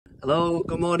Hello,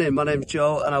 good morning. My name's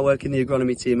Joe and I work in the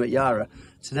agronomy team at Yara.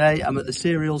 Today I'm at the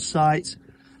cereals site.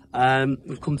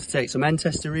 We've come to take some end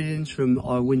tester readings from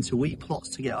our winter wheat plots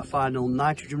to get our final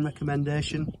nitrogen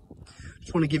recommendation.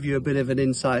 Just want to give you a bit of an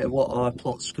insight of what our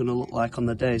plot's going to look like on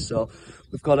the day. So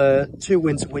we've got two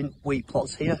winter wheat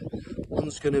plots here.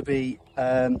 One's going to be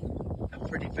a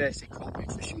pretty basic crop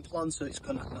nutrition plan, so it's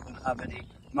not going to have any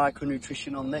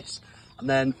micronutrition on this. And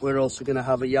then we're also going to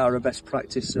have a Yara best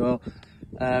practice. So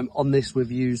on this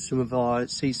we've used some of our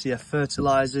CCF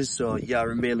fertilisers, so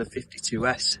Yara Mealer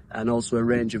 52S, and also a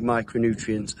range of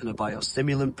micronutrients and a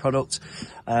biostimulant product.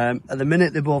 At the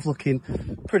minute they're both looking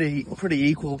pretty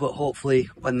equal, but hopefully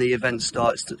when the event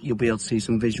starts you'll be able to see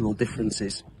some visual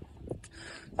differences.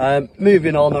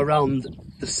 Moving on around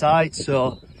the site,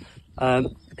 so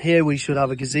here we should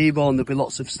have a gazebo and there'll be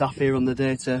lots of staff here on the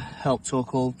day to help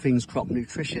talk all things crop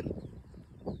nutrition.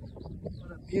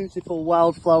 Beautiful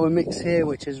wildflower mix here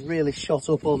which has really shot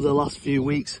up over the last few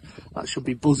weeks. That should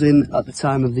be buzzing at the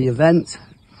time of the event.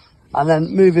 And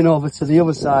then moving over to the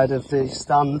other side of the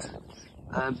stand,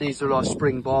 these are our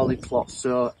spring barley plots.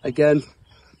 So again,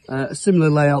 a similar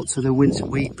layout to the winter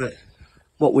wheat, but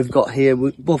what we've got here,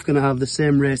 we're both going to have the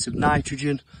same rate of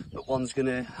nitrogen, but one's going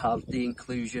to have the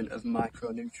inclusion of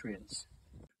micronutrients.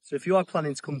 So if you are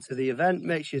planning to come to the event,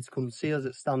 make sure to come see us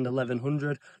at stand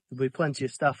 1100. There'll be plenty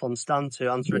of staff on stand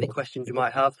to answer any questions you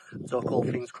might have, talk all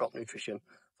things crop nutrition.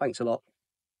 Thanks a lot.